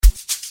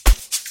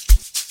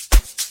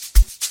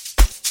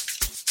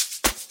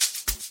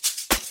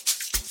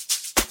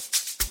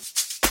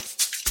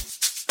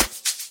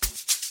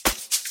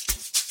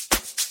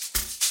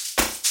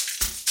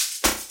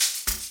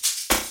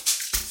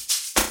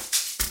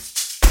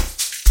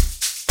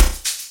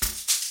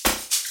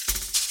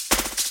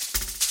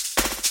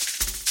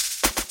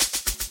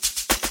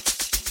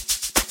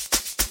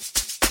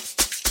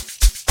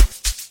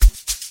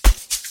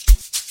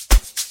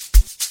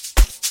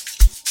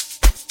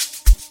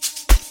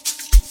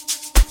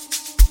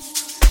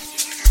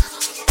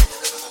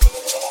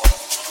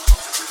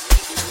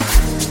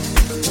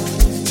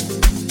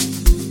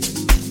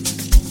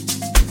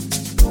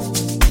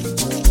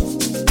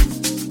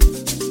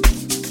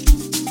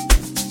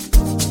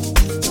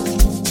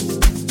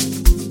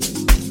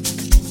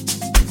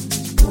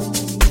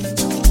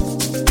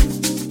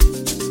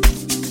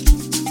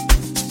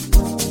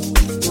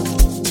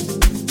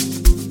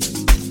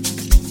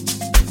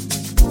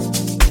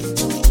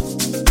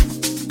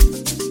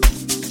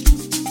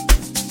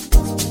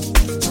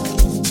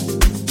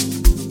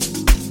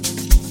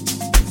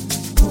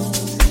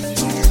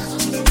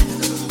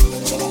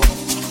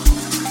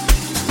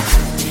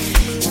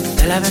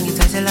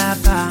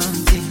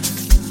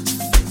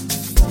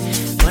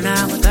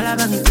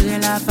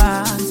bangicikela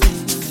phansi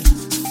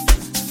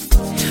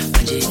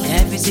manje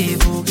life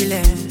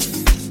isivukile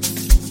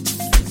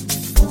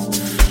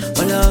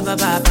olova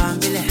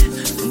babambile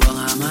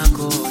ngibonga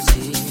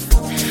amakhosi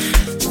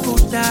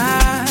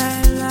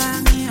kudala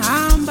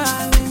ngihamba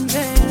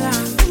lendlela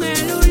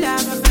ungelula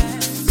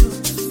bafethu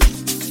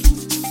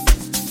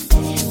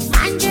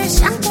manje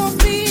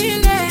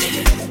sangibopile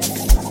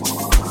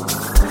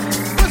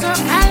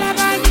uzokhala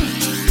bani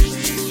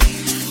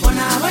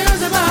bona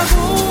bayoze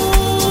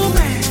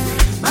bavume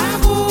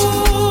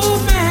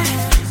bavume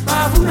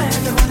bavume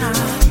bona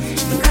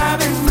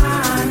ngikabe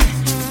ngane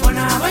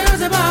bona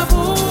bayoze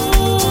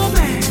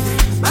bavume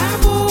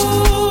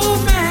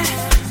bavume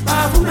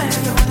bavume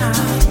bona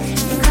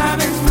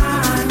ngikabe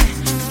ngane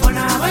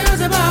bona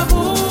bayoze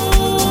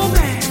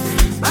bavume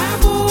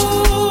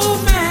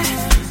bavume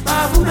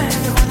bavume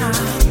bona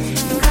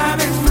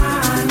ngikabe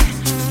ngane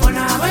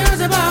bona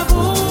bayoze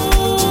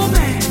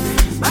bavume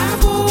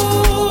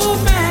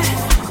bavume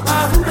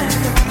bavume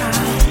bona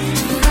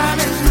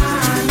ngikabe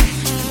ngane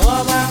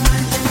ngoba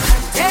manje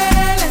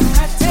ngikhathele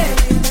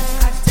ngikhathele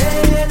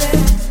ngikhathele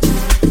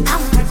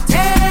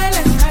angikhathele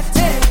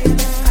ngikhathele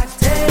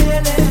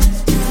ngikhathele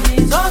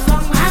ngizozwa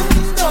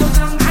ngihamdo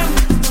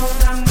zangihamdo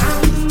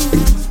zangihamdo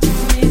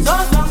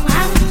ngizozwa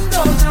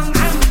ngihamdo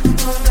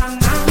zangihamdo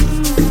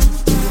zangihamdo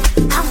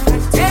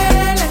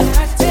angikhathele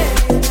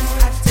ngikhathele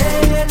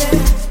ngikhathele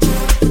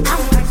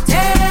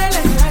angikhathele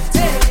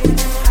ngikhathele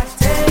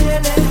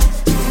ngikhathele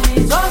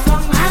ngizozwa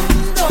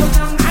ngihamdo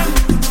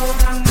zangihamdo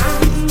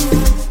zangihamdo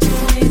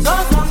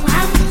ngizozwa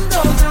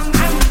ngihamdo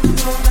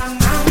zangihamdo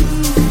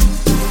zangihamdo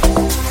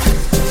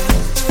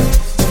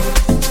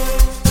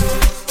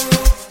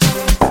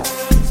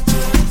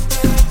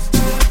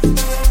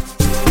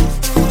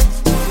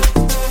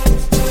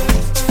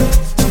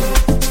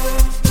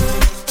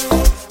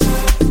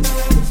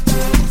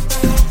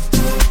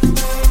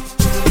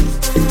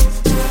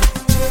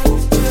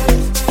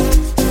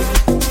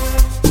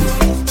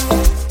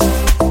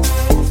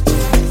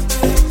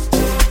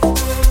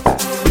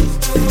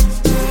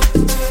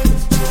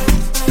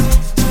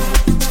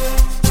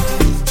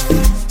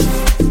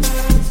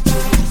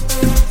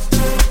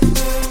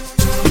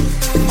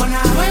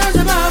bona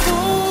bayoze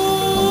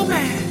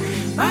bavume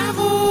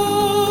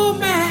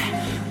bavume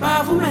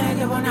bavume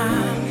ke bona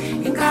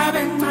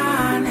ngikabe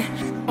ngane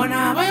bona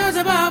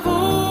bayoze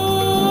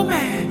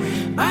bavume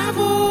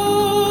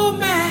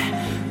bavume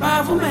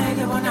bavume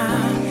ke bona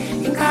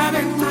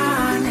ngikabe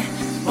ngane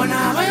bona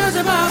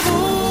bayoze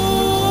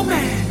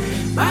bavume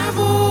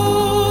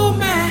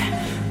bavume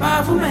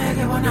bavume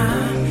ke bona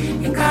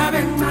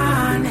ngikabe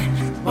ngane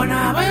bona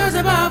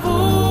bayoze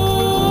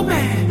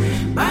bavume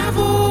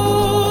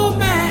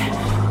bavume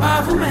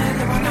bavume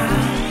ke bona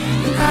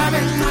ngikabe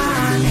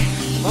ngane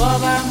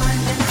ngoba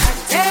manje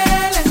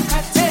ngikhathele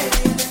ngikhathele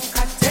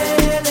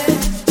ngikhathele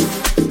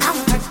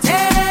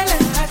angikhathele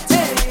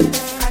ngikhathele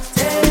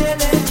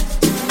ngikhathele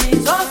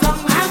ngizozwa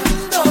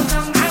ngihamdo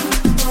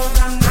zangihamdo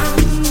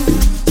zangihamdo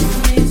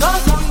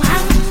ngizozwa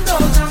ngihamdo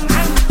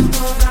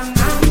zangihamdo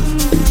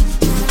zangihamdo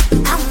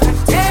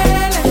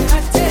angikhathele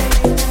ngikhathele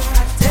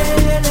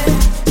ngikhathele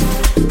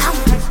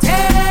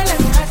angikhathele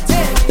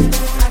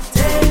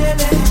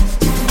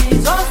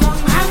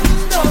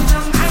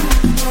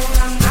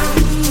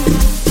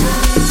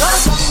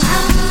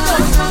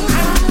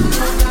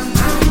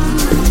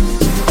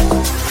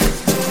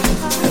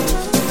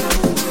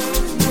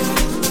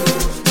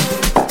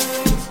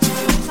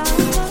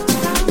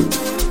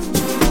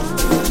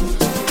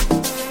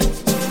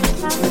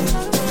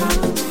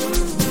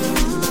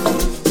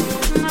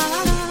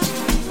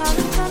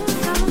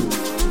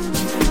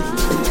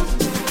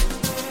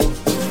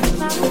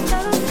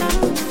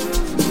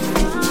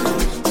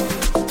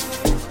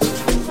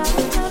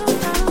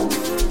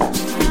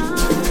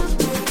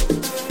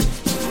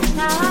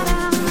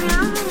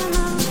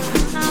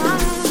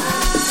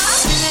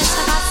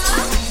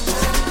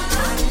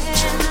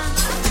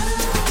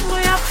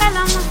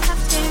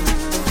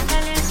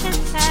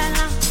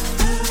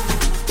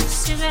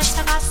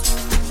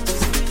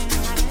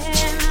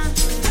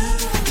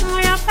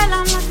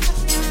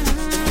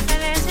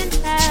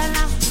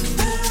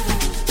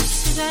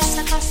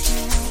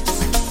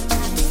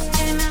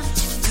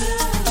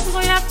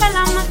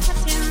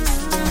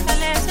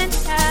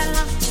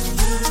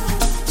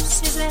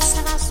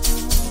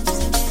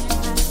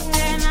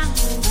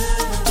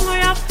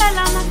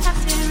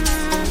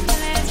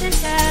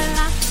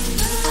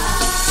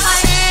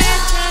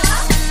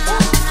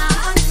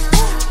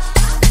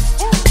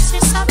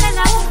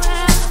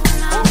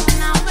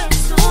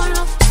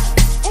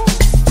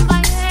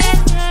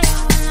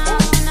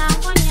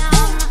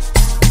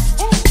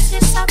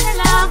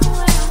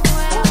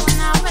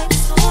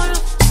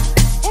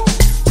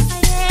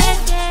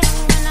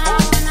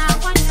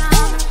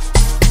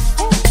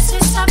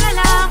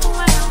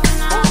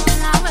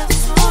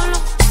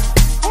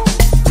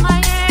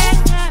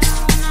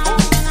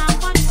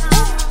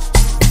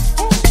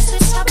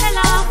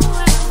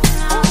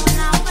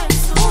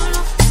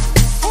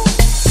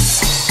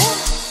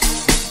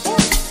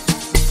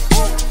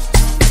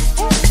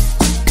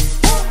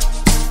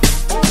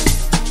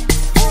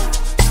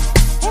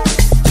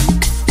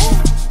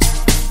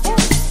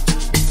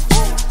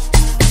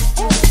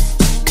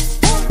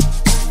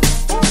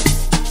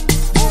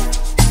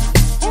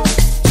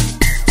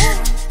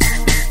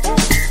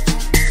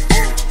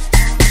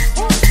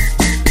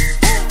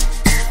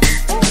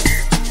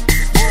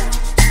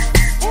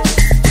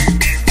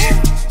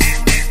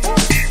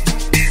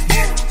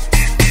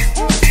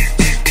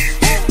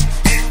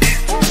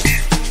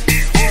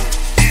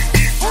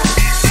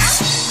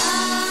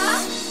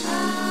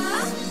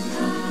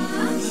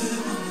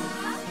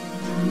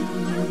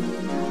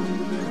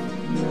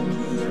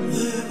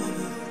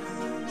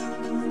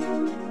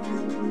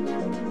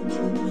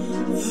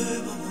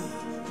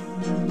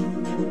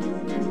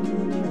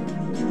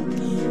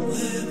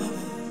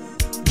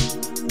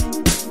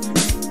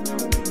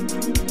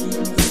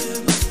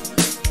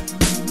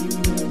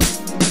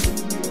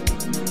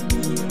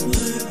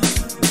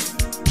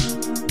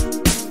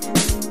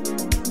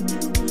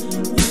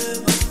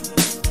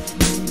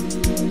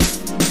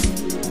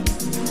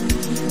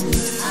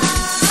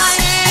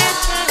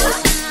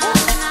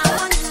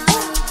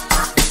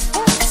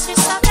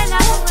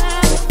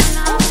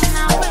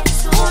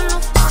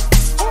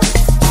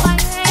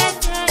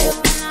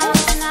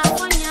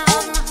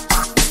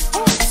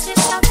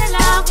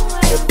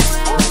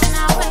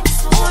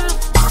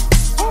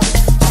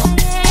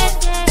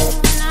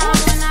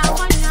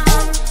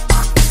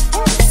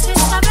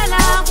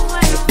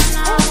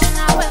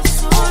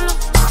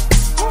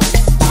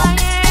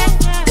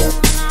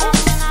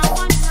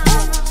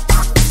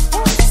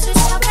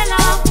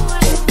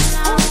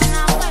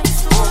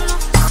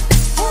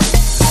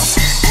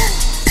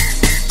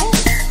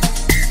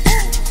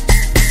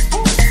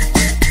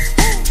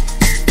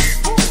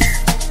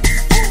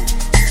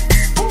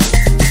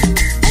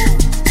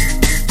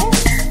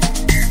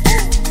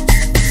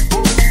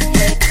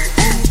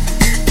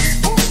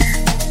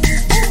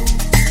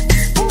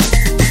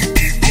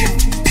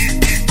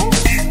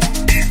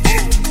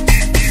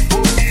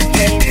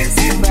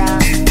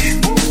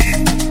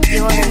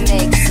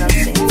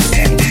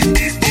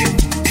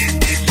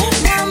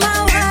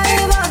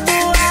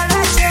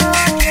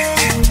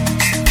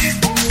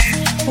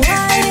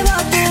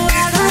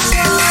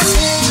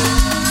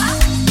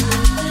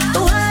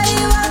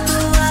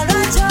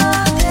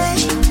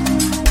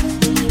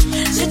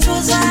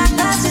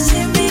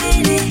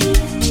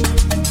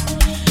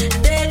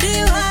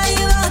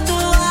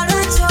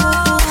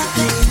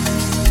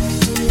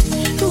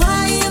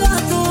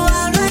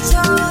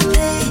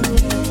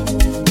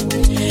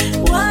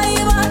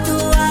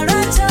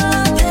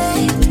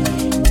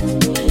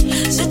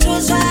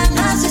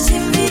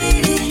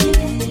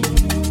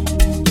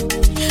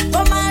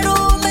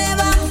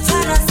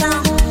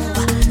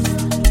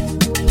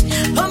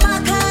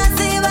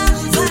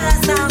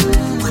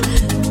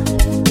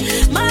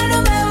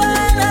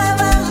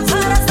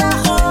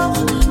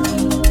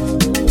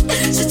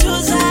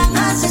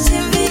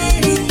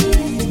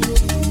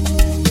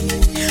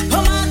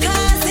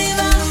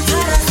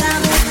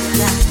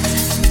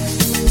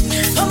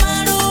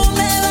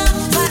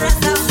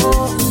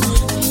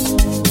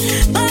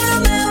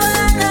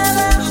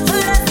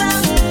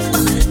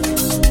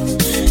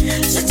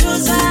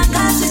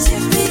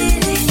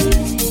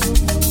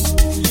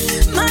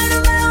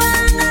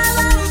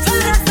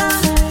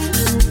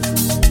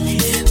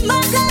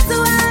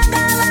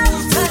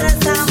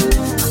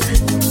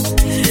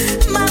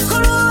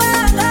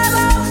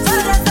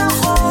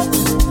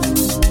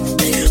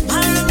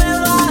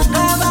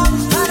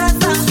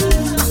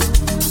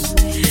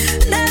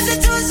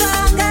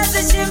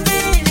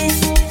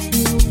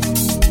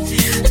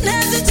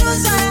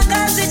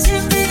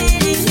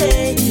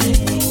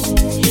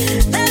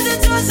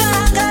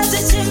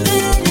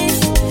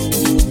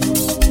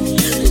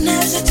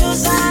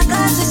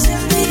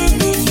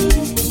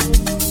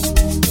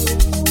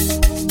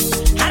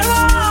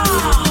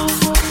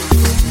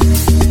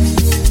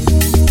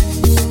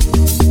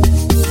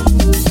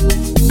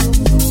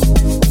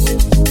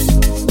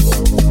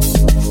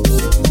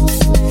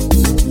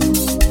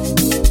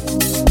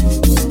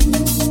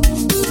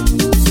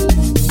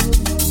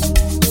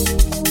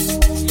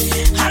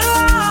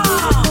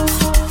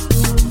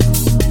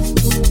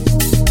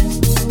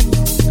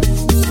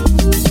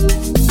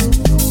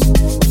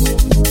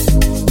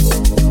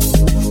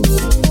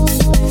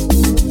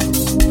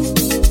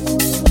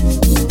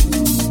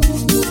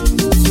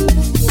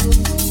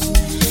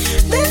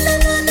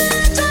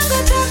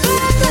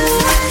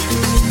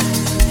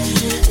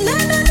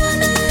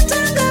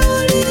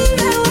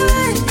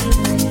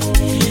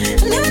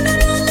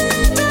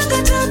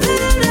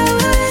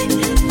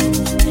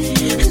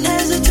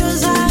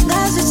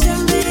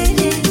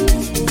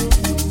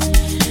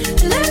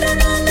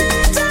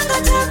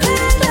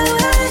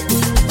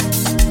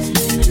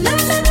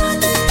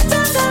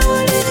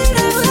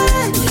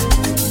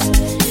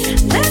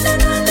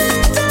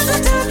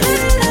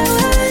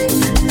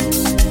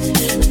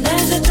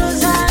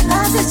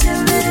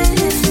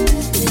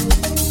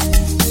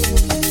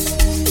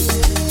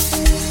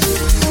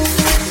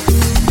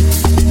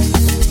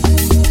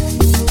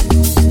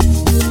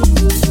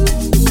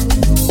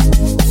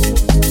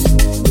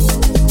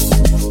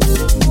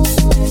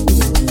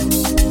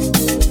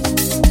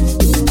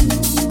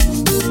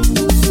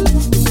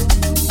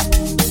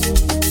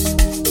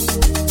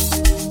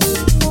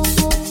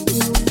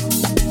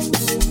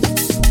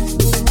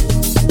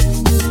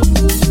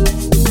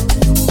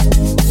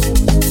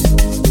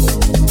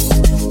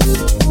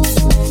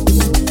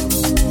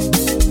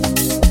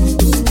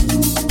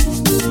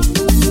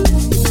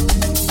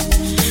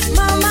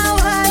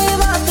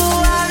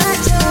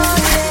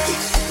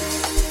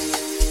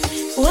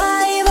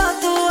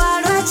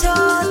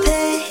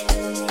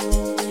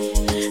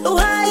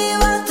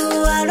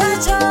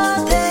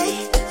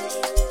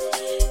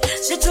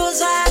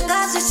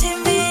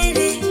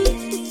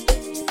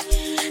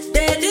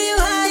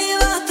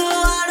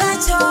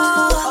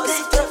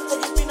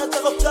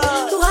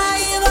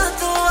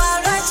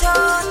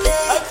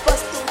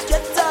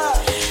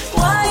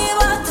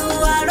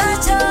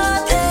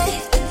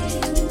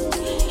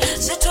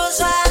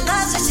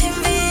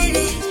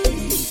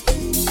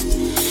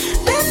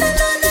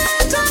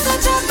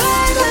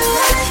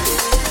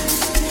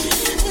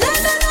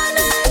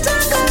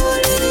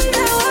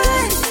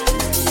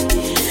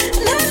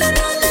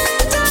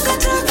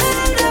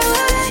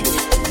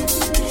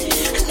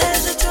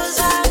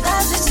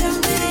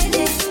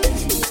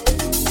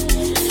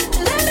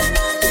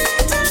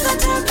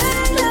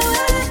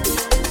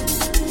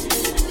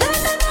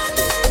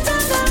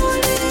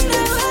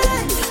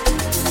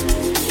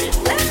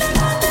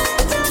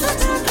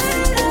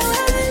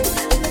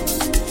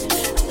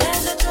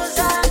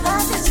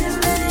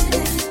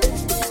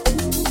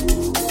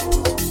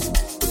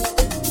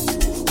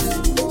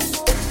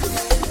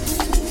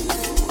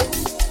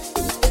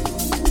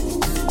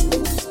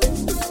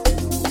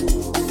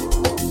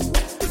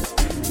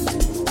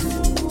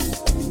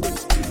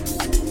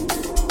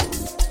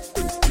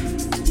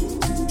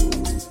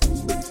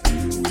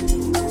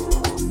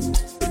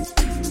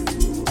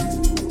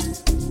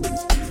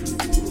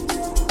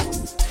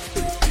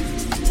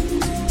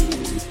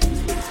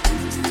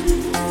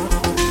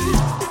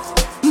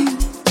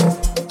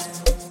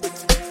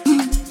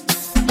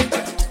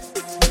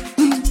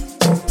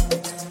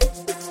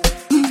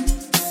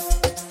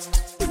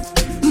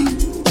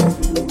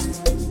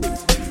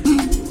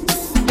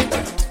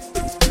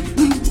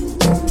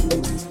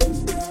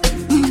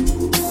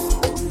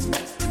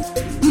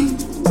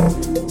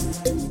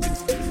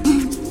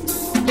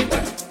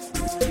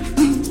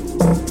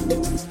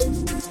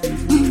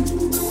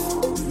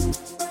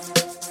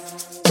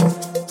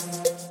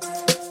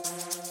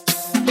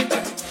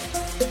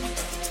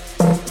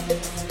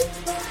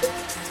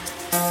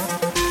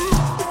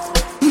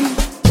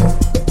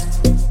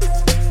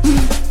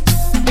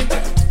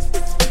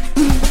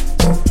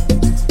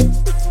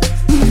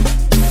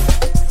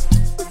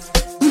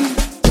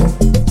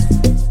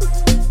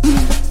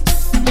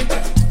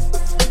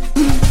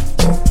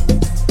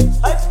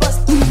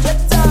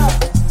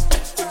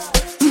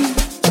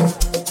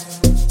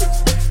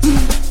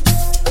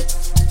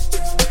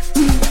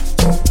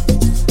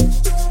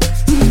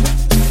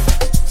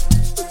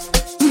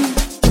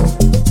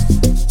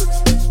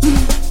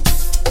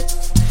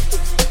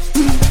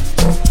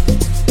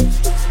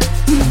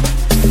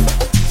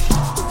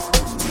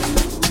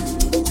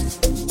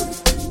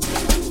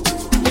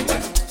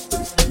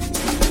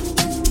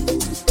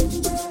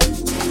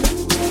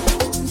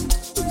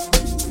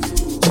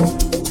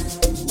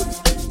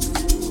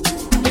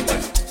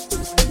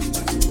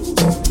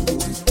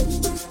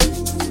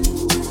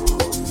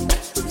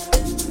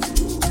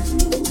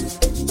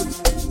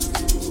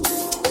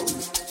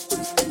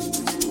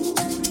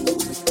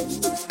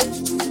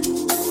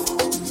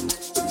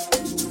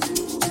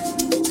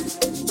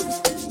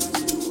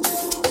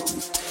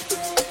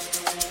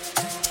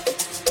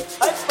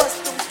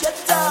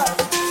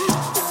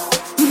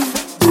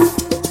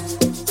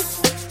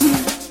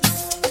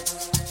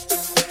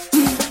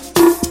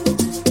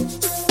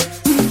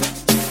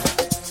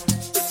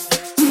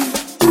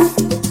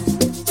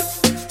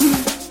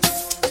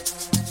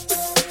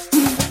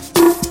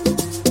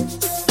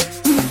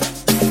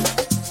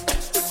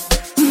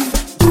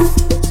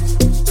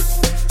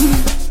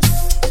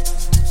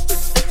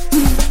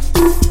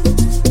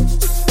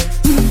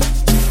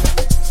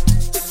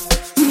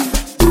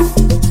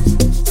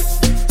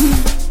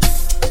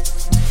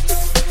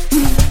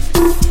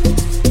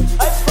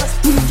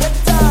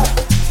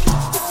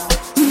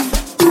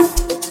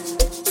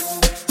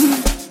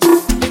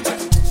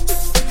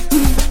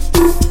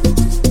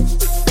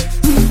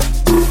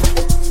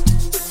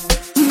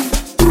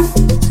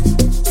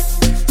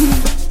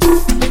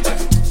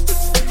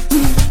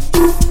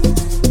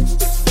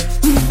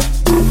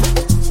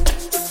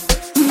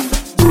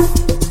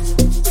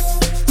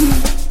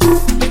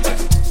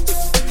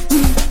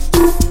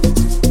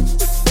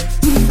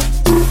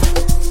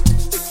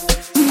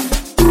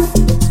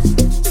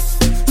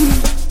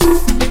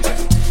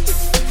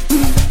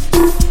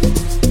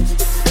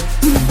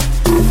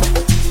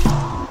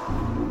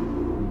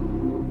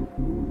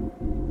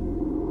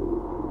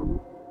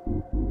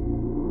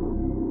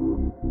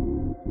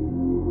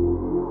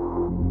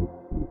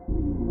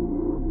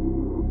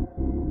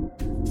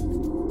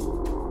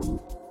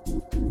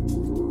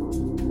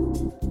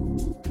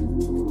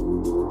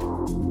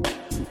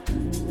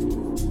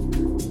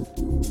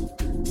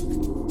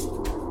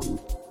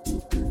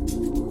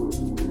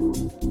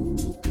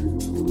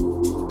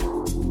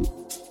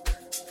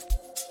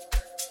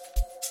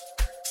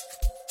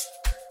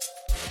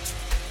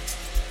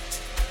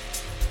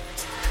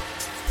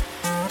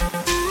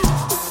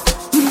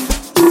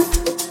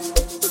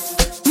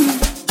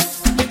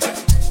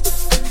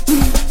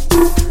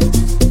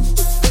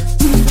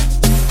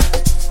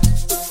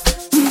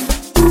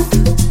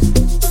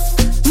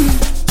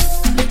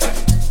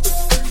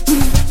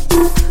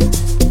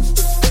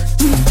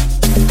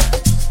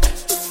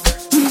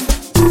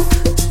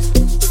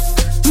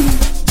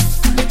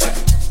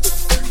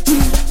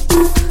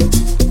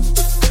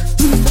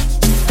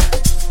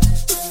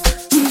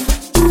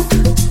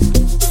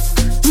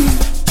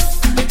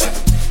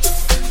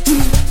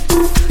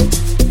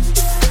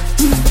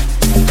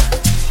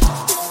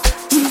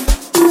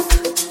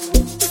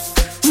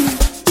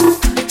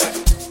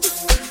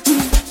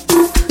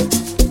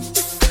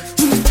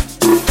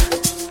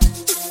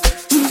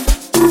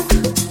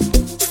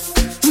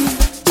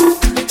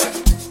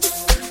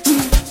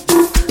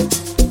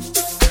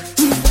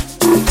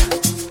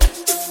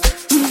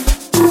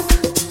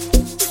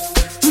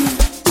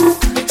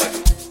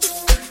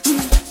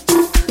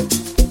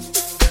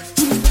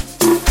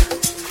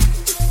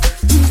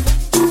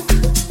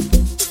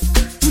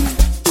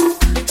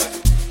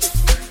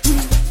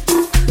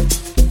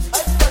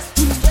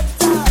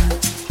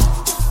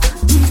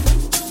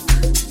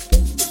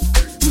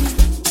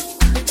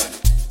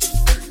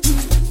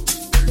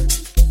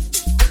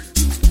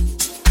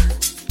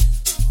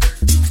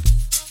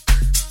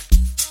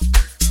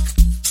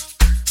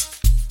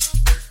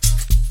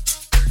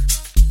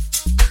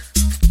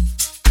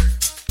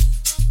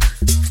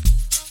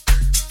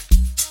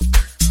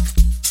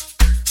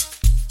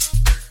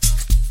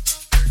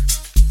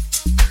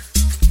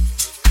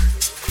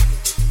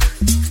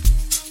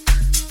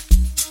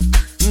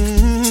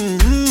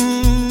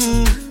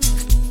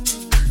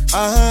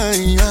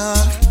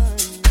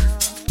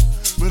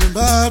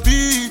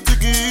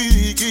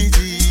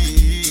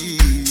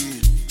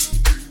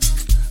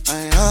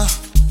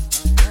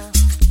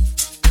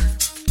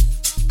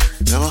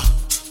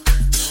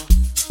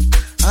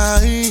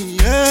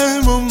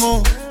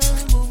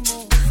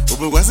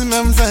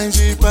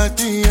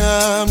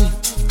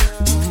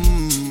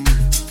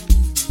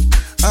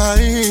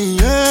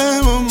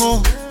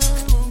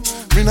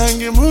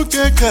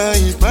Mukeka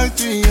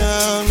ipati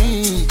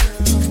yami.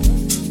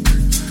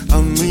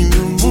 I'm in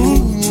the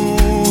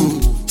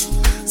mood.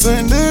 So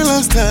in the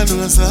last time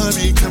I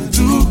sabi come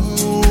true.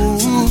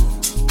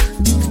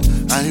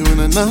 I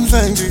wanna know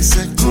thank you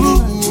say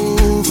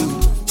cool.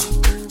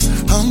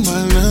 I'm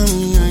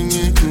balami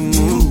anye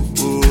kumu.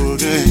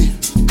 Okay.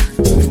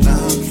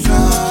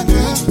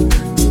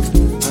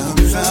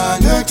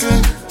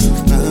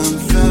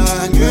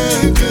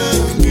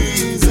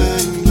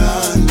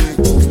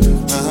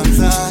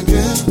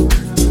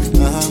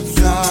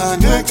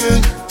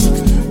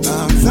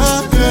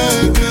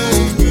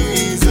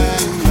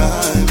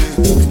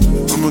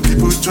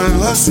 I'm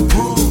Lassie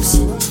Boots,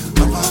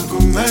 I'm a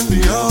good man,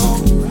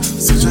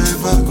 so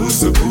Java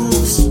goes the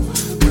boots.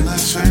 When I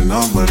shine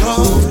on my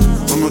love,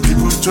 I'm a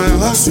people try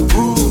Lassie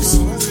Boots.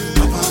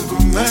 I'm a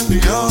good man,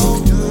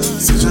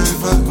 so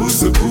Java goes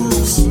the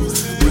boots.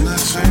 When I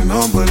shine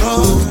on my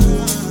love.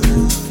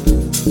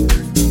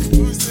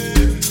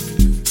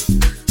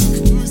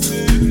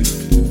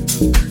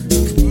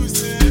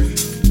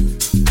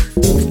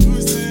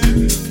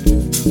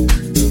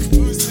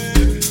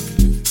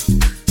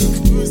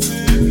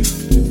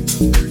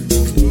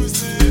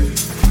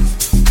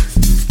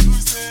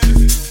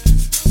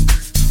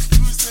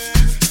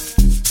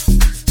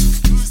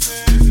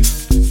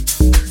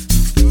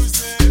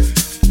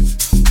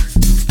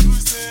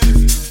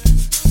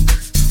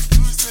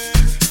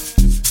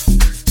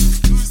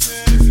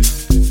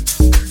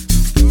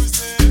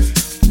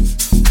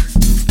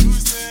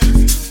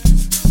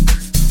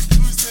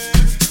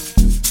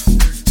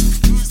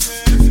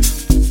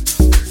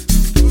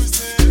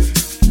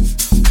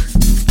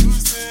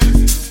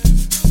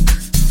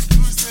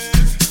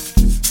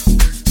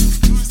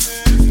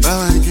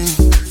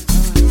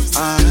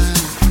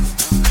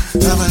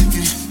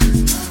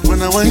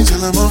 When I wine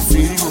till I'm off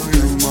feeling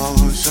your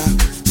motion.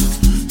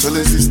 Till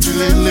it's too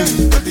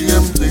late, but the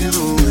empty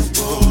room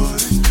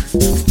body.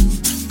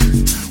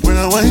 When I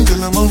wine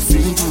till I'm off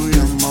feeling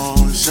your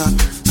motion.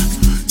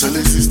 Till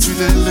it's too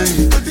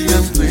late, but the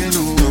empty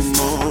room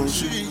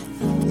body.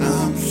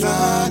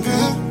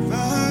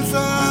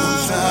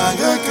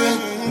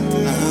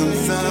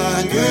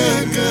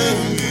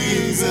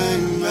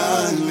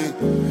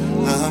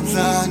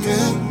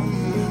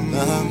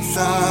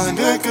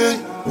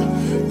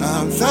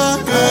 I'm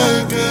flying,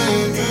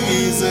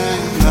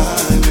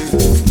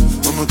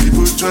 I'ma keep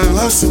it trying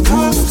lots of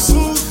moves.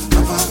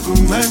 I'm a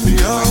good man,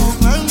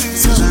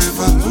 so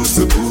Java goes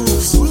the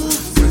boots.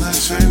 When I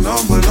shine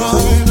on my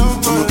love,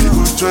 I'ma keep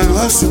it trying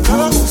lots of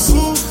moves.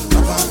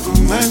 I'm a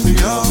good man,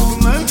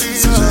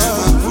 so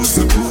Java goes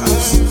the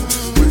boots.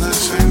 When I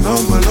shine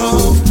on my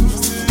love.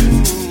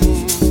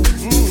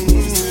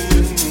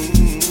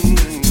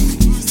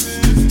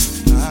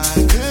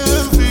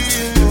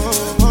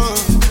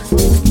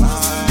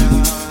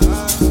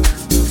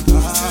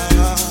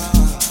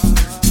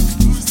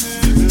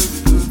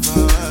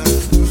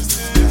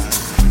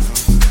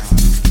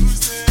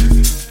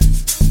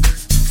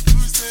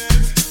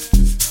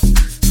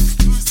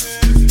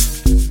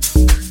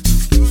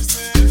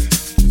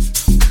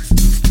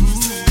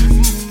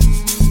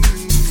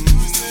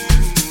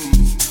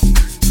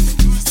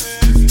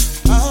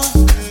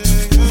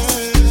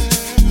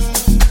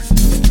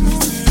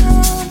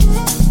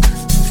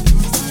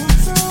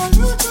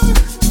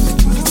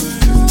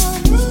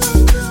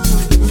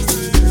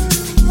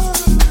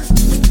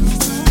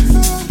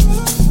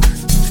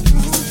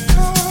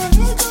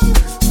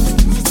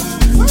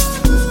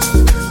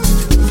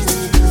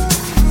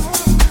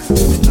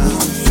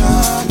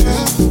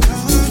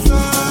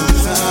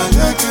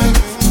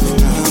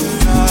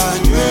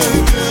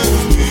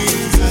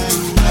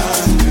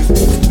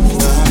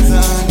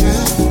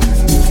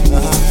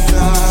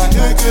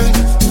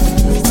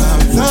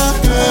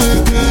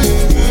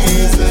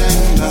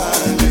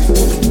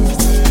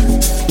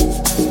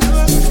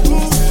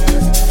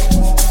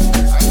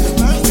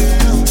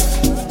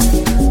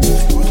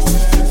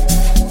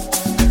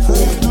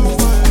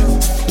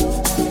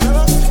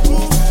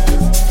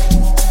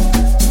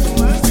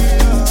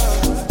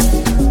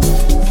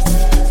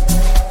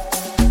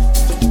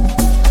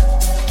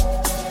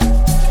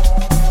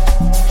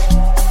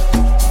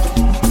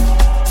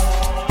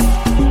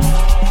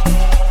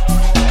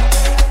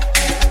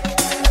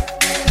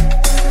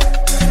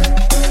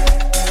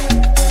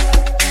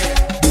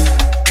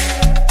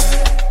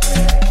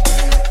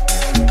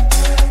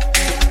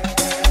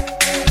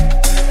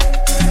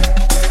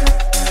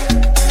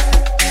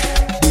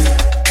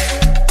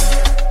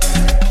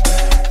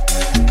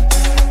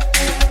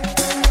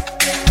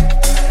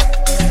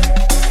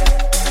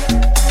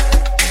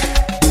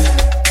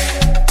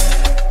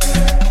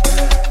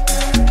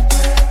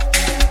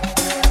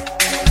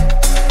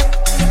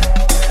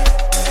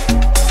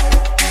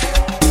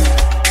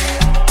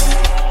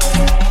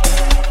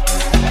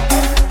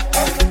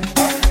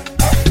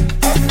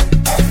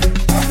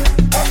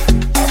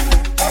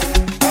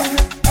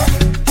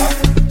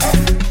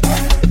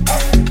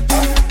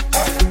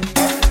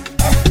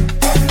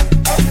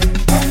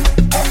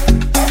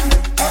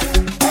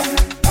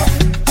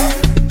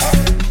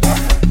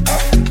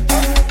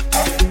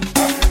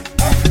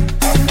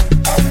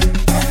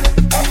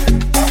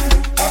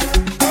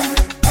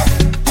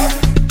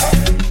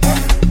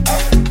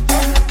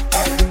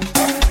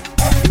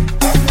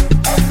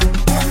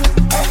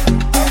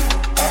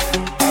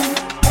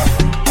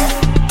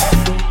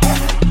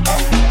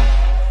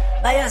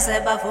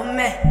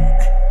 bavume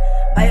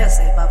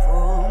bayoze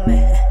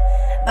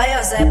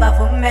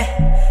bavume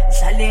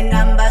dlala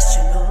inamba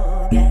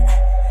sijuluke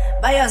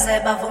bayoze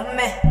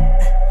bavume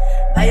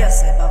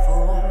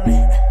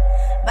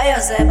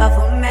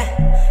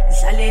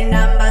dlala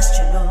inamba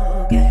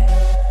sijuluke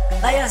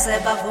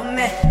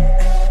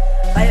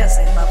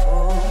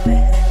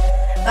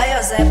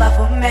bayoze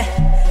bavume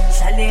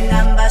dlala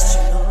inamba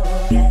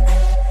sijuluke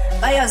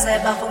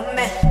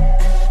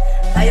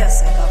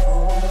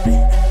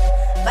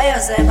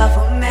bayoze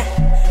bavume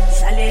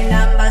dlala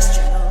inamba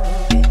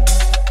sijuluke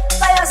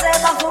bayoze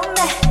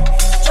bavume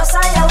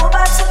josaya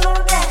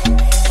ubathuluke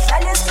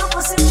dlala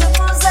isigubu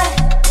sijukuze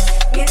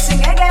ngithi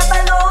ngeke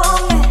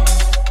balunge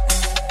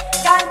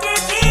kanti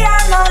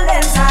piano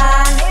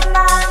lenzani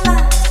mama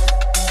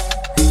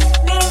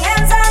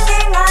lingenza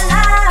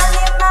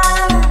nginganani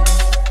mama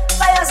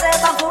bayoze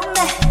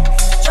bavume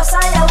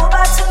josaya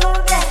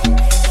ubathuluke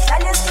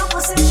dlala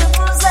isigubu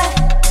sijukuze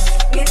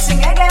ngithi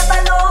ngeke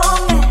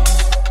balunge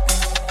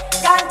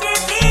kanti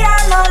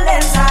piano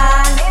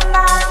lenzani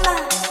mama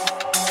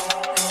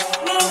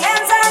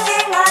lingenza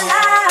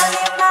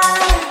nginganani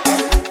mama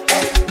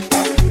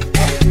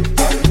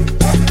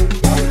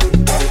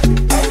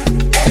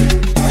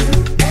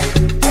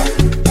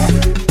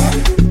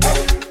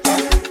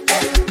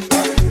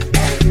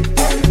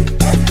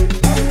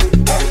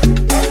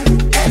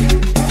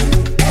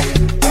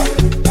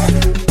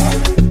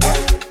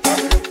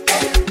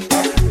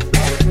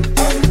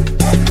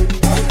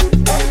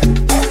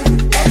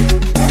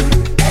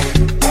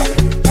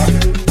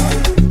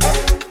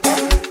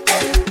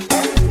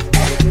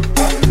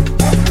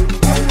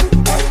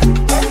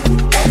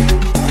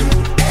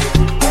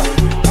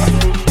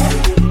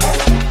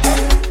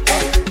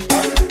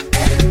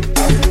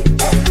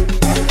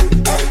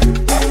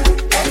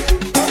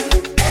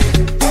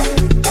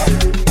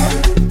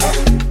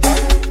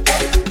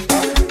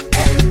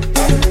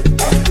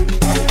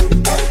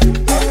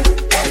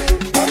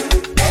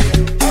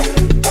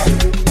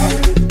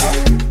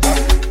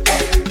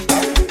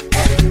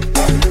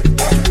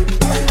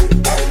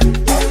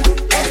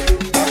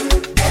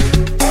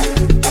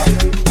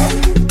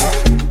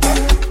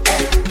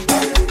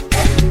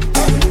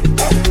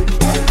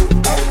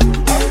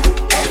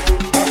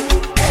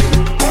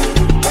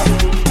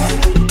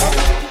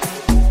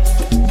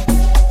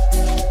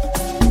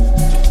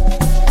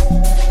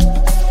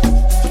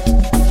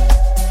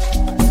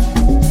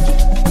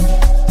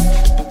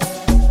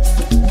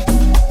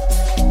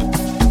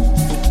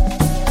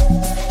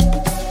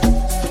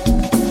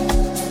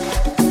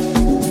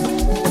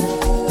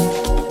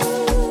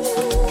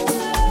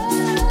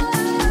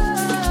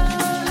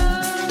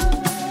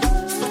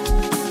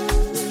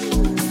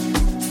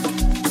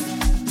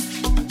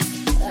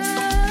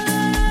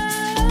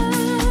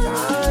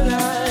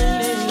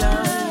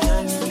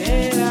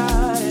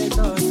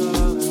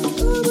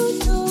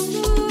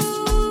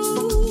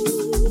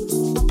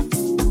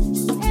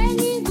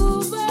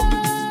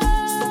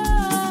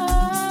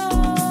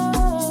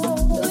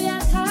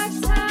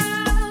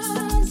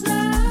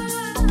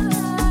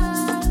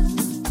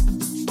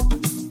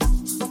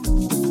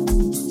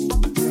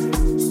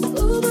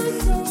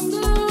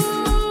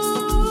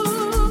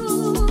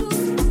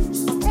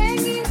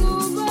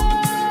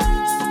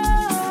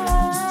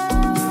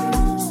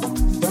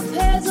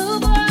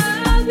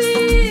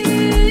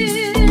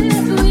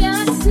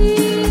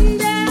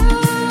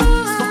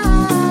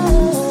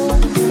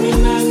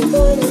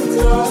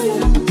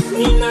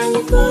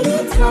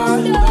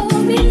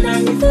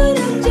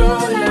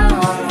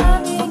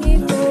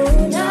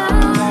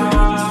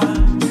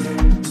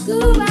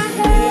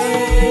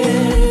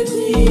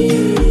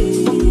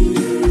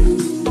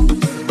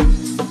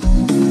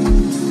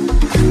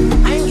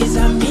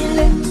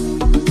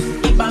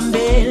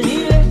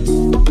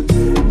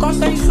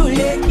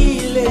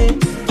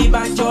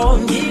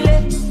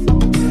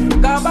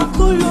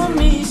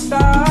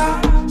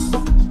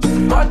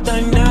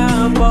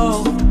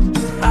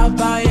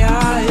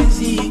Abaya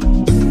ezi,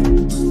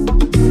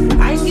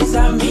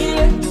 aingiza mile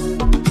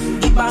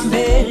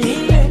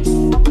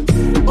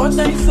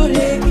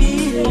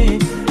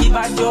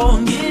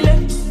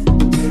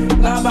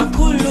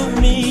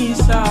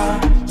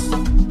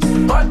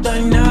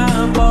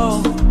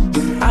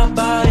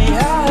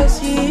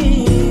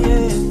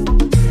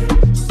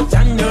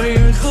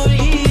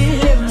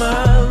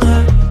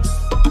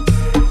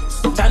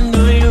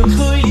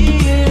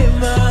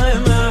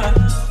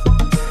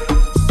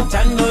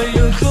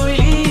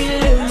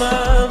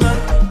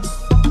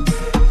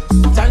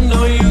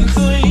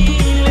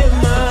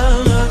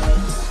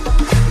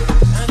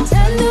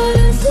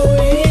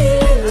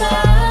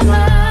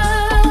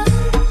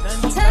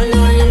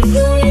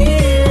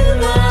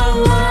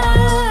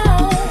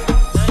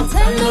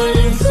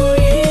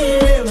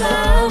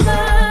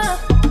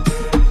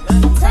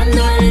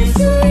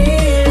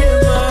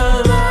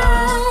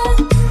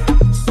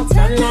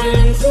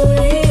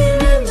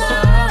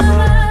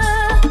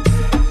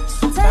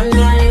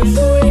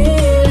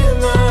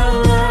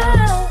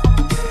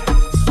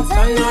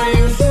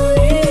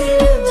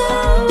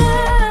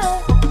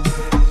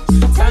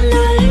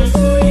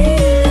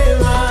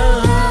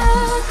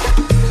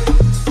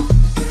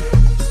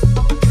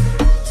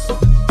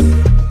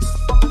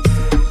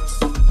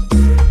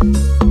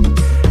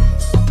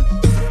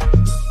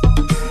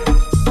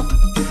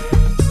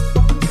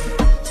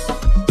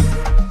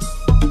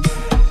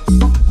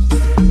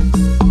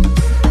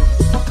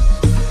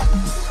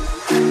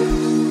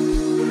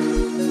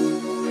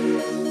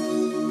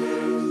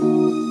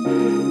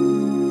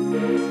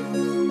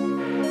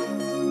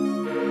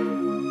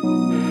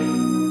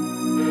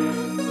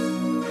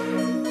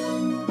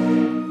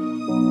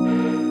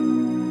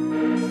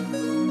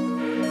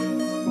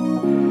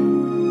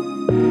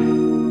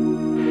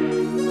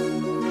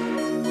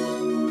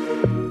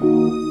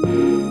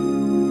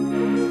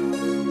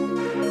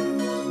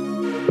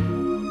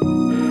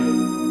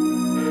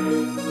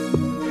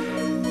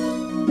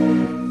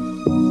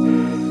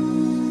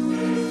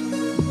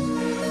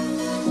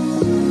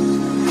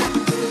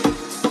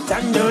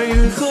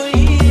Tanolin for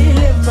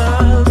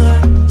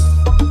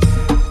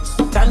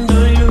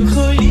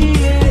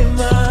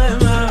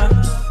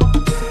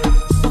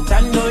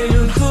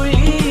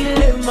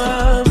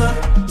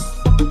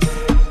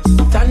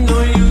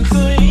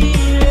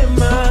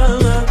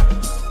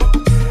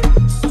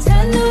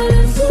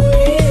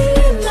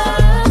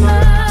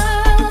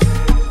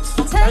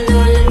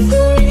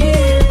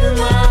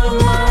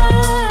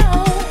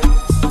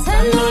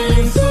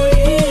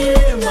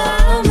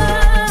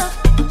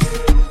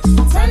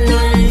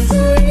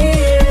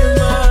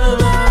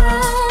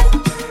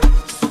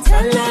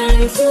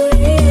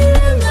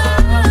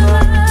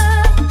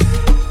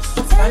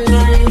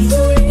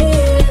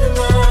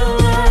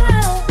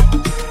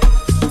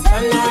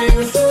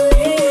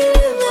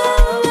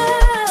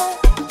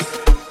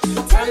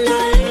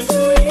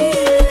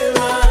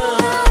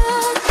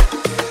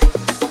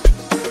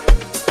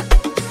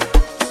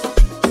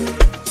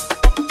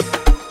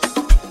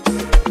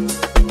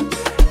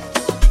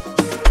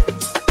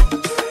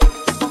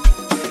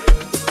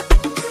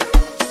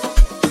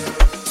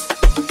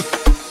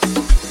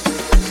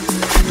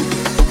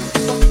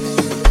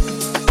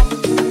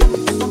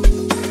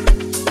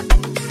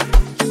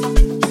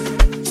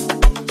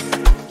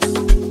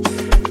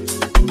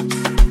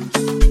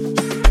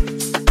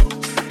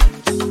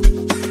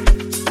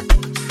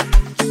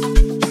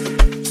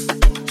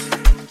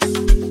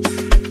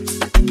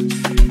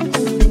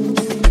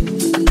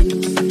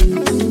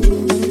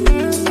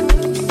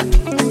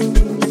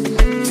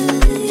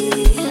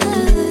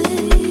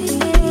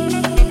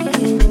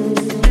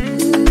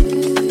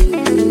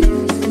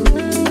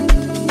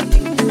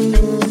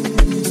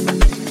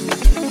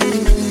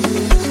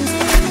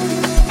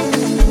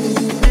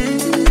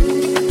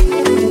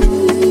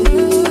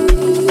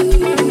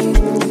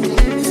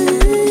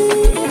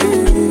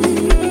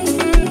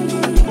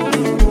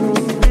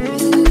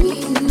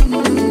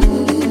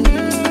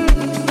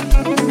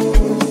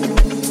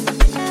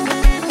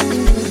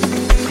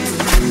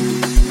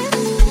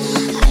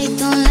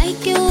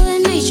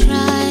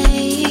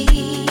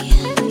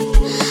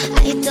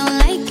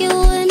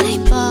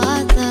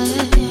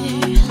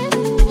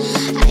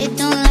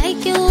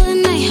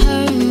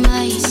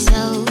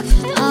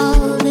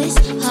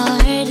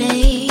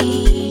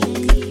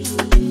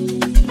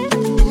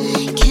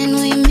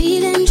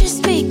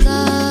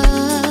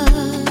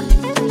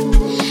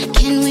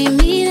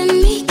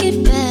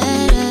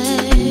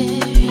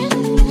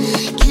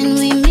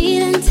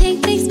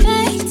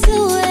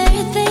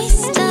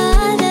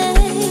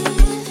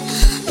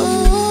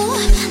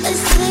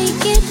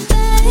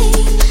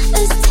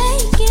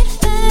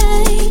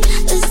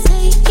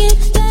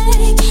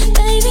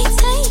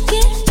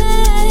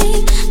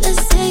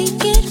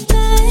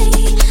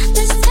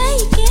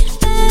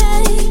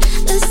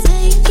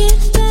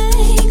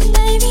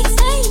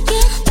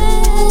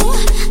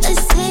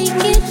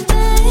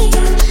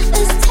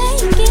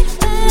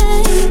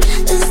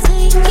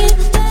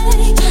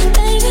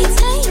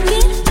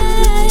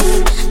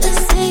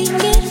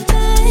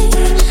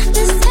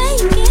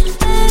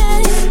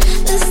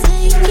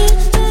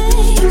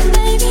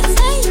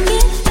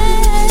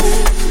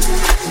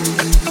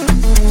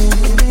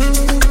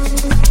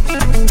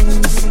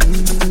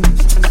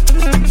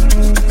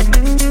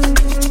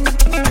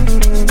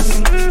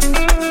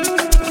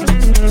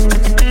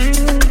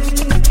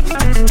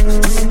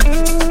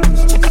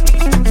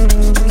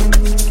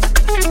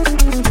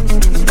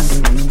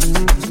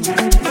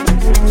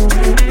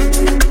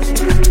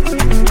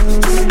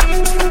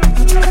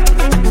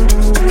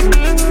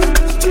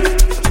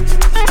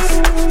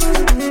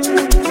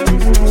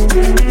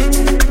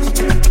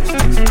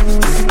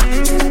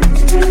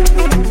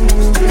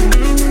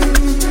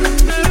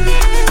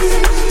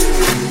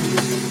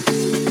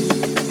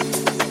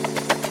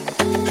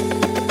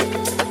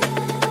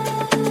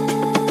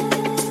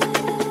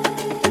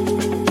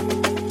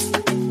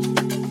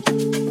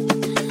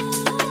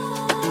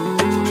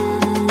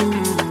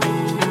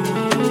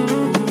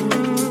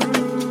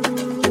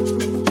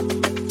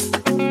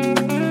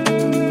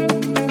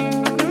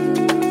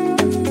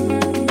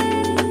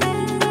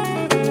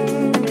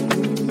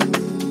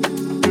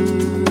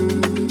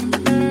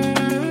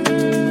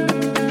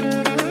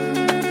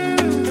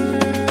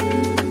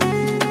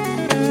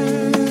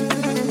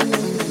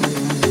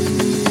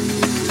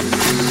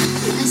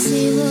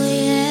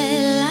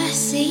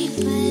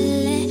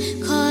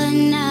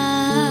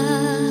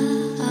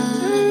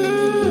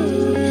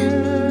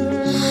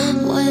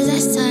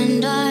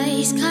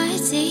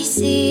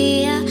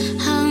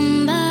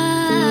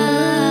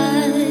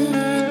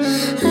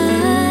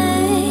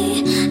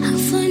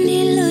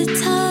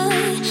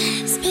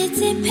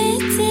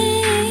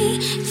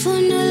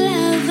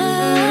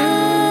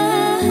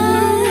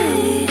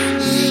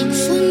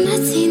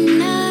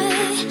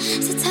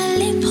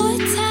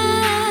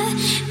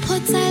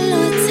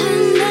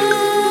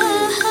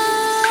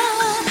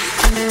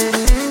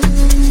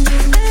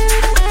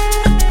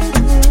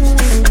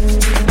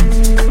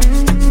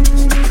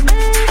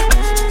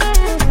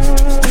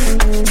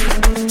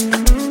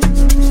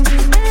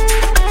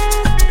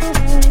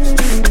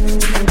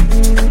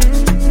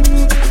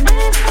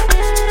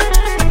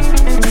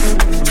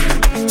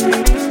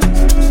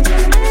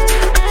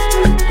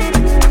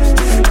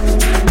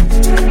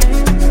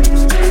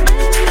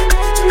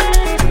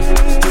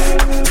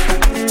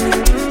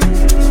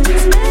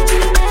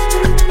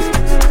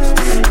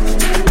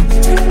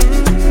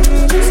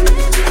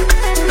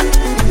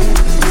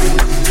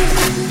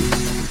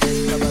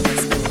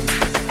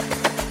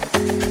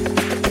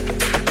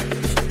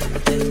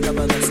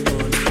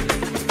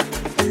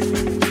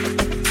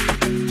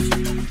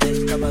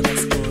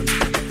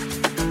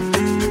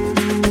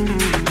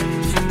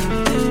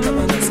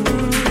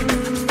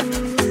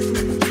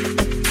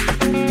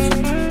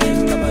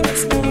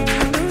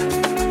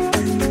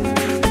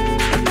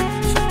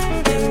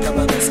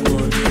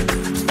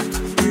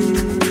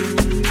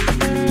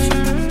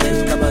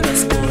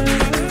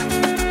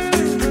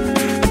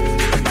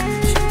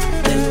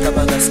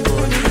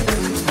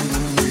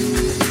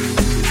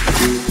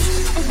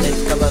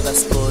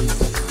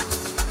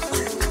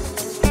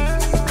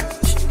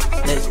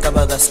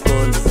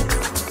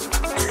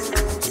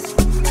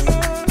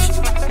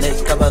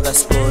kabaga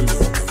skolo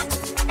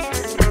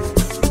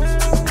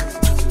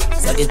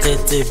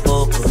sakitete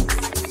poco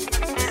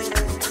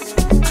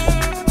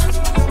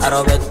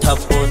arobe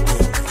tapoto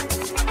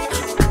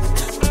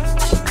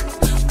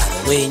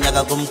arowe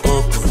nyaka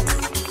kumkoko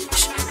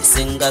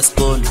singa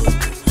skolo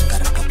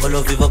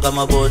karakapolo vivo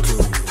kama boto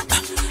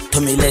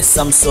tomile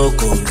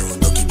samsoko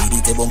no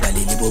kibirite bomba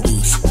lili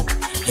bobush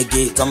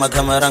ege kama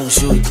kamera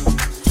shoot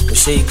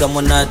shake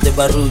monate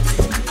baruti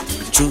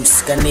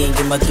juice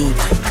kaningi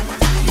maduta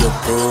your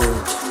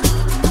body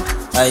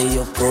ay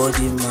your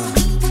body ma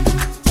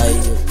ay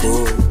your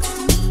body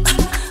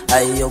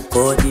ay your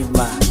body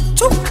ma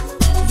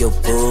your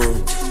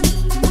body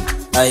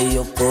ay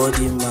your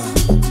body ma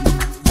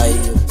ay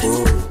your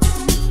body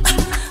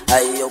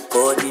ay your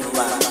body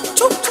ma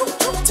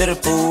tere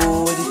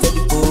body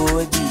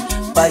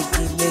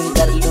bike le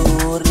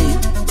darlori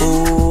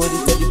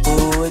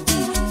body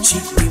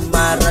chipi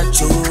mara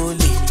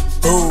choli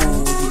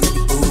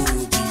body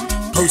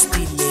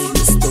posty leg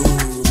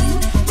story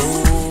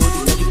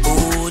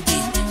body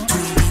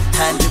tuli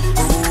tali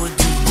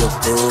body your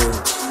body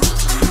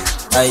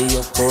ay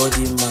your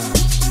body ma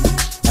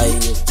ay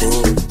your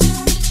body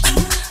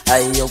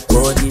ay your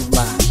body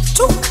ma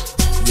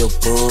your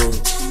body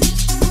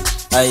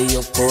ay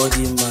your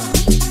body ma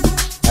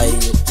ay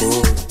your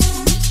body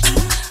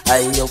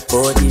ay your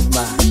body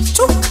ma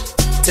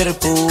tere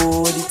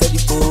body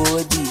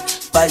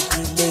bike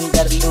le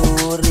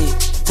darlori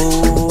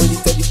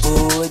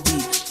body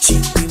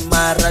chipi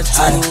mara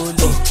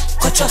choli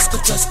kochas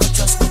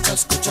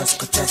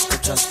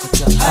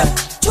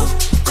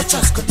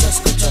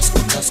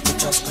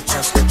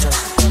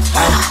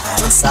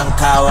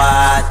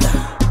sankawata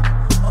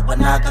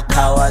obanaka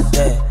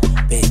kawate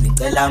baby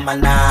ngicela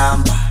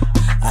manamba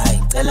ay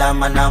ngicela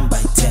manamba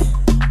 10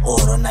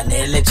 oro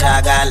nanele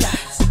chakala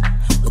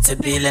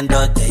uthebile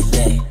ndoda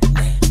ile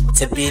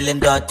uthebile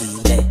ndoda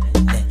ile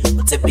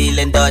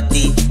uthebile ndoda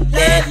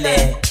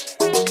ile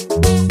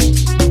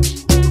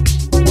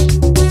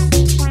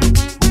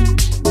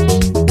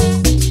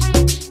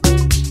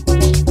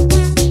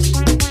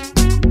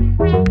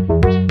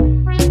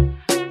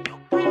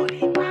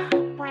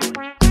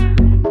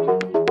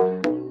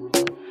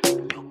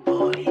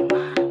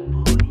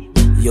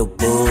your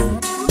body,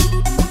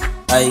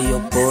 ay your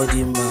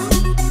body ma,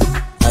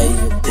 ay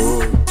your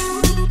body,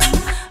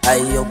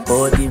 ay your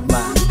body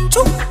ma,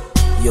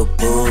 your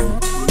body,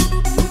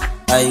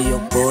 ay your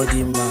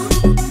body ma,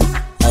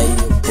 ay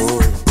your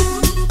body,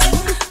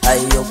 ay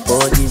your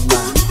body ma,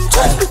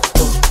 ay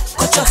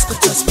kochas,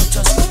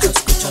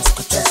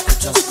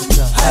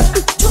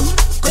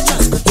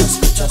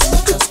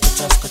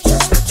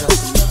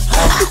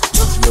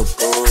 your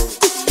body,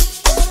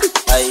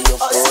 ay your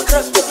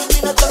body.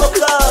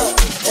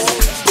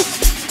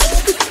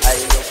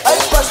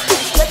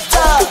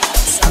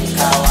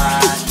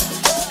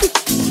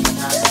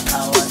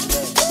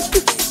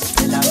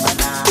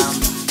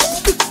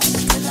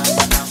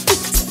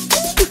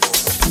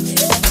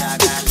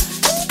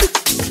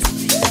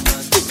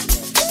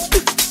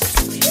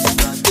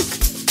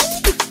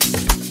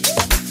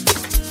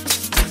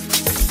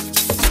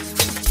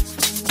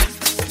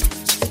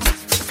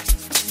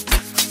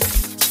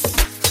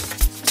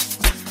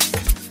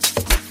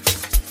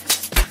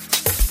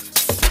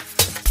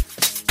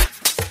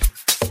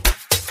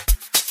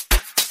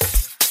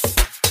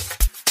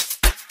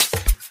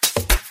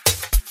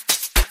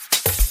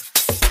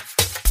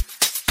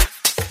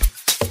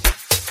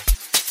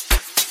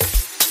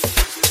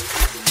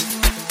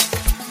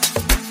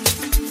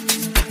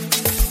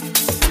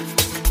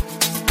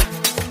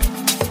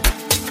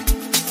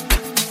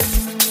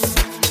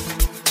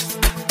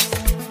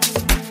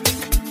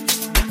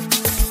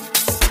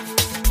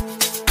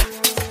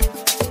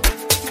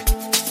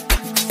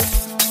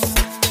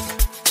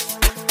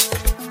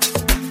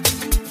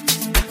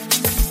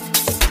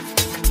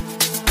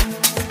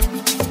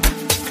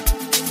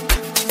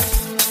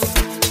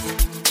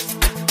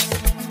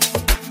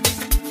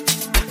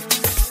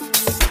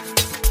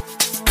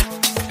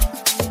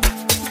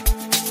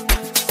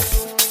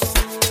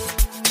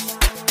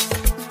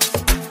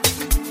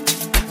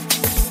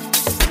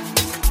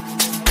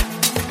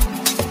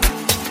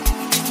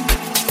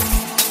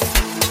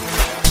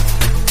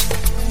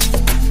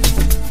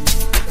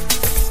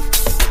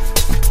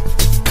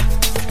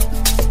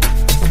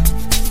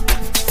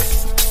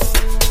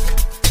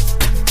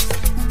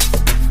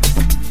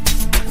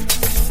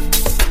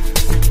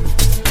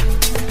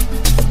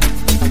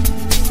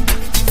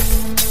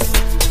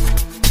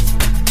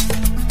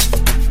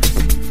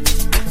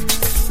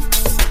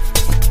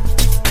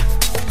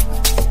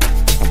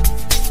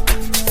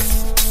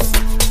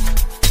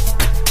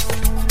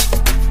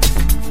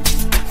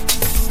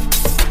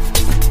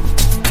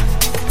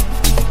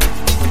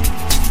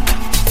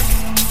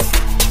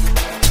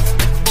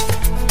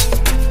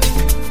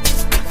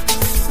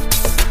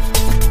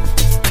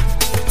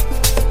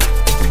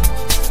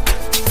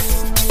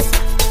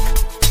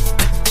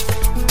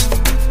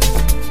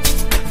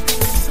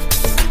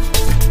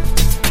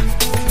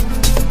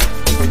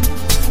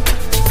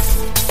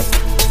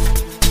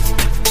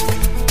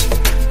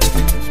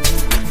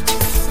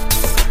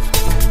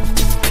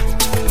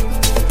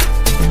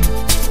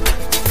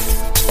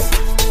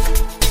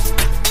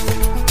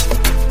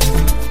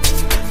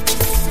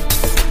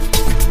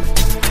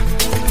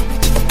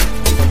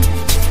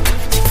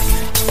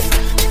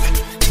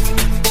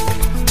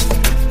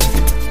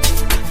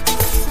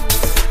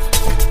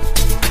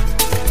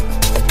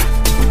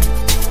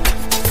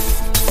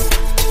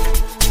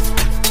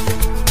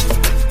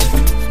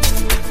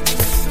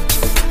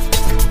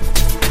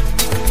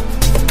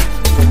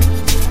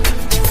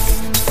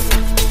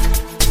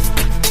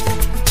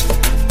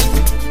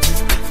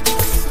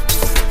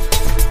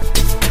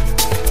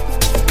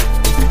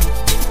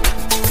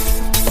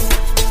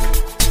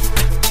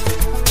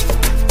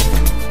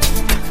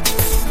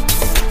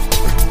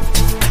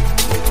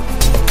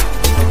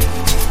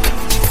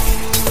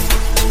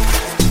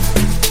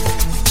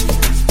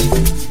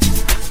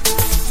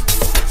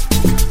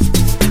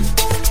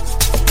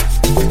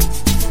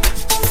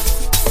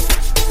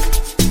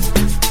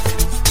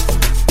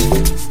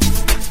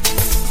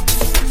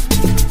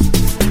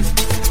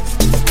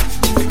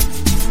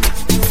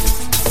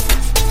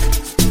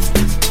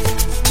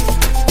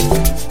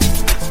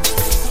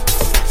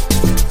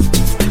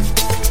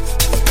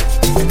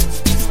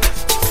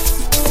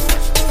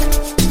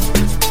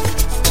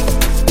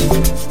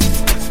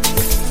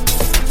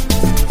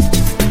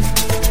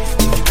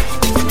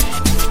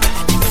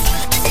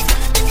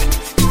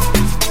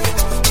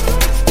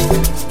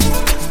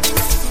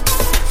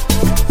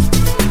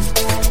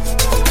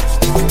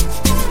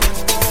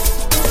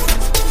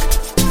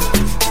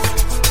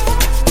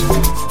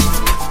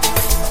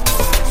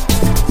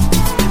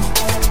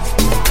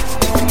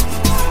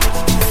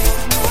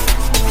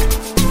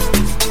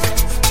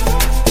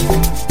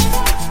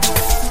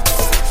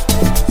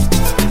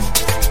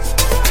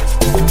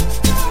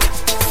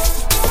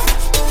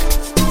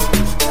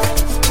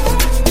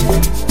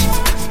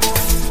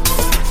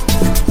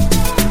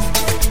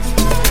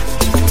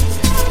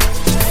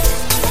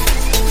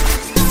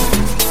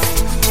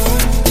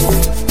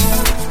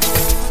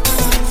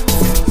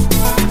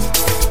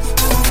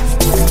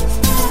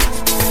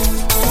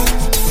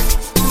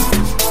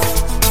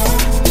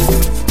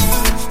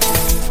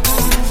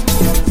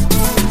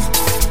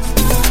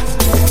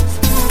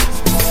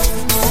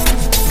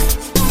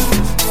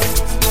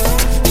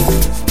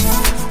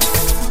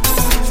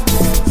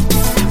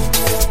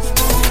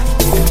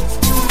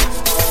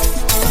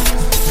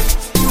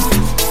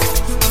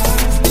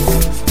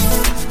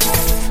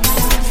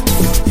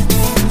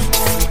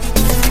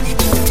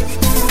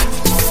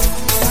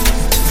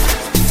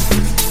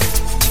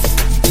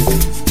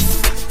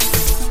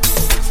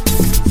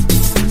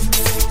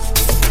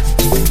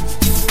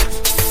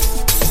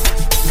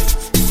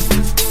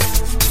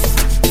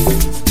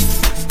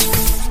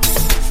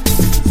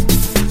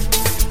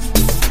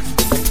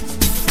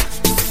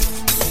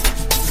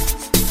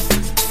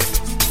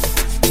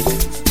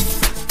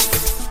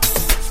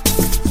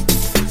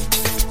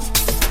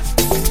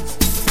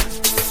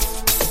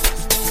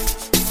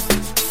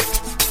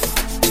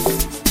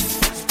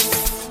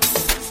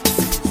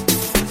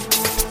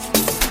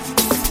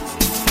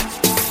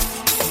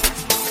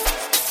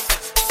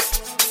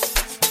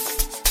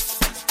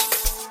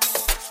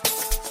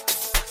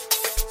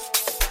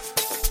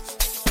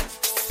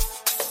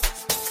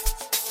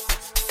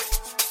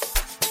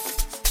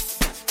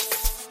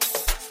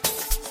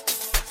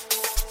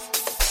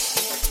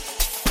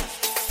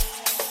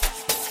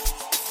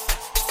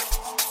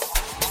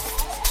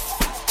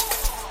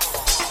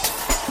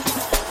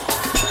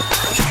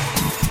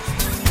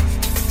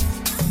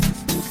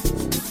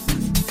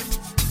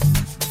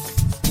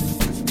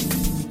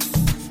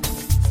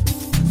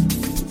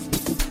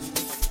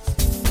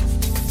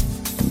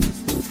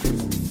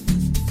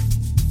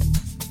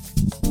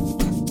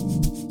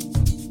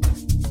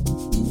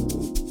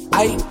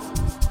 Ay.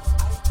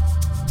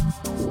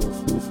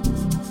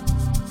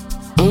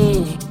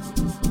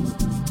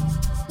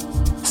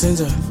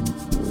 Senza.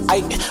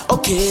 Ay,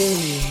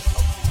 okay.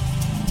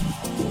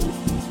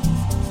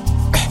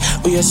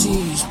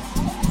 Uyasizwa.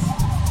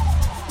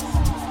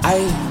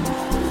 Ay,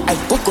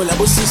 gogo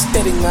labo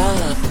sister nga.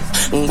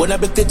 Ngibona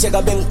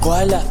beketheka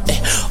bengigwala.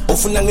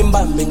 Ufuna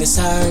ngimbambe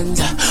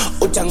ngesandla.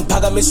 Uthi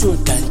angiphakamisa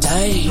udanda.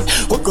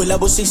 Gogo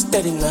labo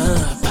sister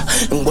ngapha.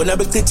 Ngibona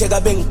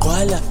beketheka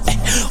bengigwala.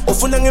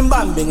 Ufuna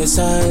ngimbambe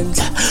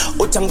ngesandla.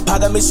 Uthi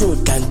angiphakamisa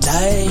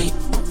udanda.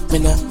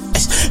 Mina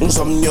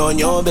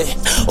ngizomnyonyobe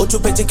uthi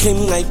uphethe cream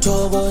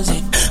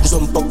ngayithokoze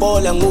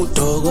ngizompopola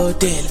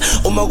ngudokotela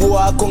uma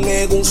kuwakho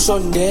ngeke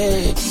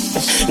ungisondele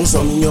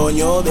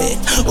ngizomnyonyobe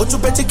uthi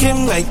uphethe cream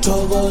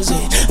ngayithokoze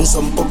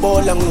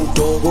ngizompopola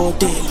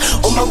ngudokotela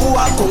uma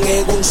kuwakho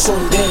ngeke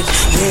ungisondele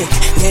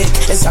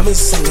ngeke ezami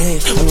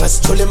isangele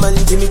ungasithole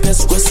emanzini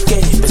phezu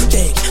kwesikepe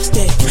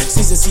steak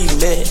size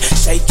sime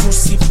shay to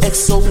sip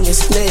exo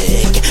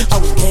ngesnake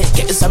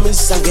awungeke ezami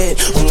isangele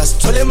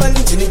ungasithole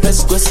emanzini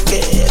phezu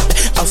kwesikepe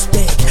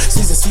steak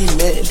size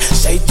simele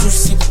shay to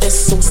sip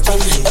exo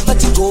stangele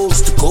abathi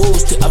ghost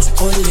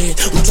awusikhole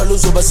umthwalo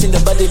uzoba sinda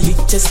baleli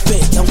test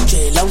pet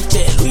awutshela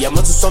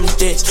uyamazi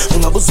somthetho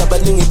ungabuza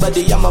abaningi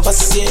bade yama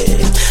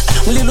basiyela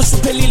ngililo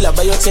suphelile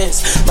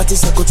abayothetha bathi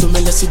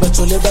sakuthumela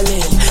sibathole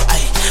balele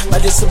ay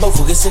bade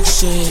sibavuke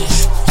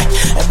sekushesha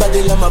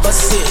bade lama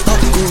basiyela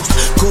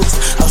good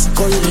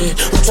awusikhole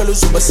umthwalo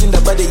uzoba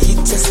sinda bade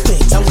test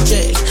pet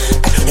awutshela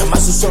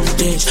uyamazi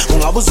somthetho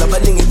ungabuza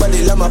abaningi bade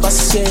lama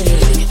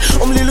basiyela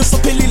umlilo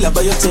suphelile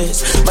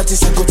abayothetha bathi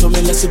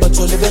sakuthumela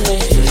sibathole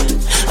balele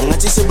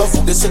angathi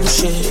sibavuke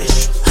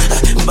sekushesha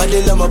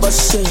mbalela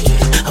mabashe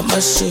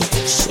amashe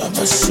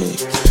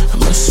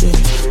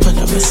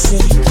pana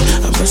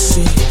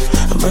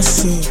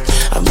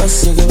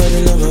amashe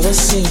kebalela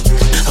mabashe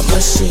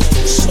amashe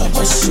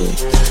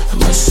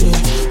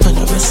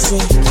pana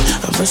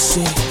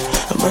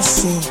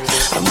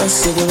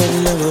amashe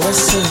kebalela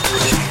mabashe.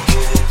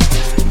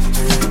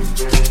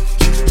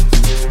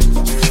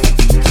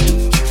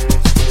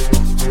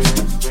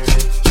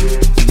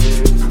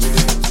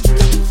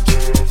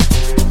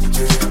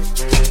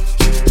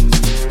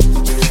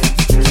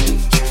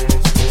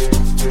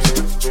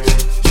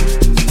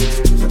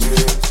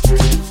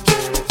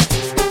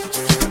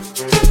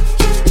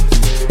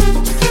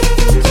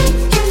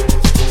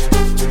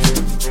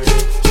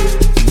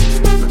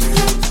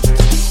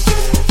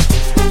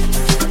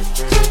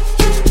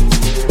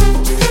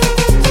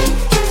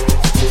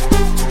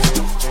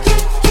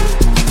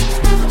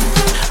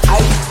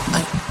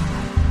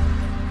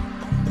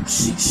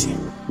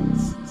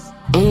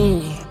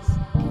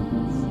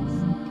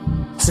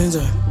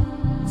 Senza.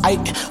 Ay,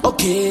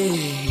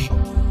 okay.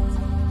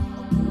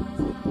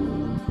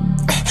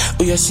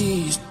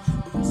 Uyasizwa.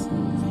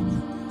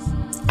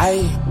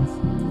 Ay,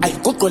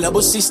 gogo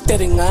labo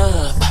sister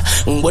ngapha.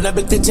 Ngibona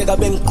beketheka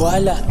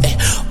bengigwala.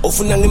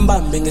 Ufuna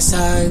ngimbambe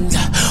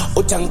ngesandla.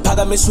 Uthi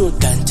angiphakamisa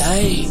udanda.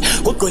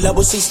 Gogo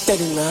labo sister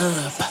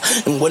ngapha.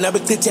 Ngibona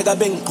beketheka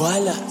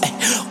bengigwala.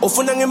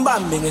 Ufuna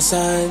ngimbambe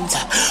ngesandla.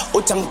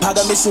 Uthi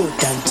angiphakamisa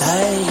udanda.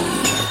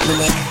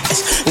 Mina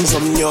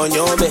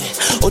ngizomnyonyobe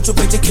uthi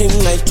uphethe cream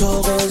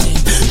ngayithokoze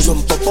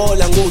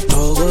ngizompopola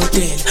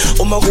ngudokotela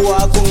uma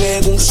kuwakho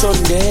ngeke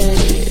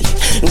ungisondele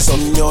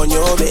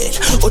ngizomnyonyobe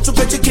uthi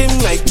uphethe cream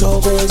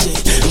ngayithokoze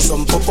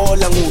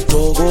ngizompopola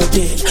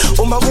ngudokotela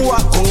uma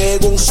kuwakho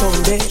ngeke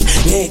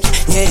ungisondele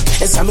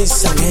ngeke ezami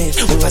isangele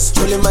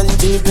ungasithole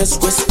emanzini phezu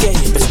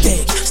kwesikepe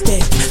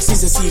steak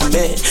size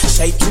sime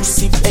shay to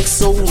sip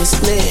exo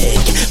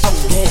ngesnake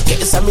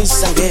awungeke ezami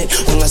isangele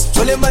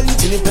ungasithole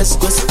emanzini phezu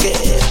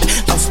kwesikepe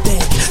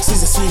steak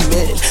size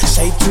simele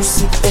shay to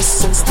sip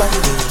exo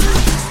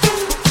stangele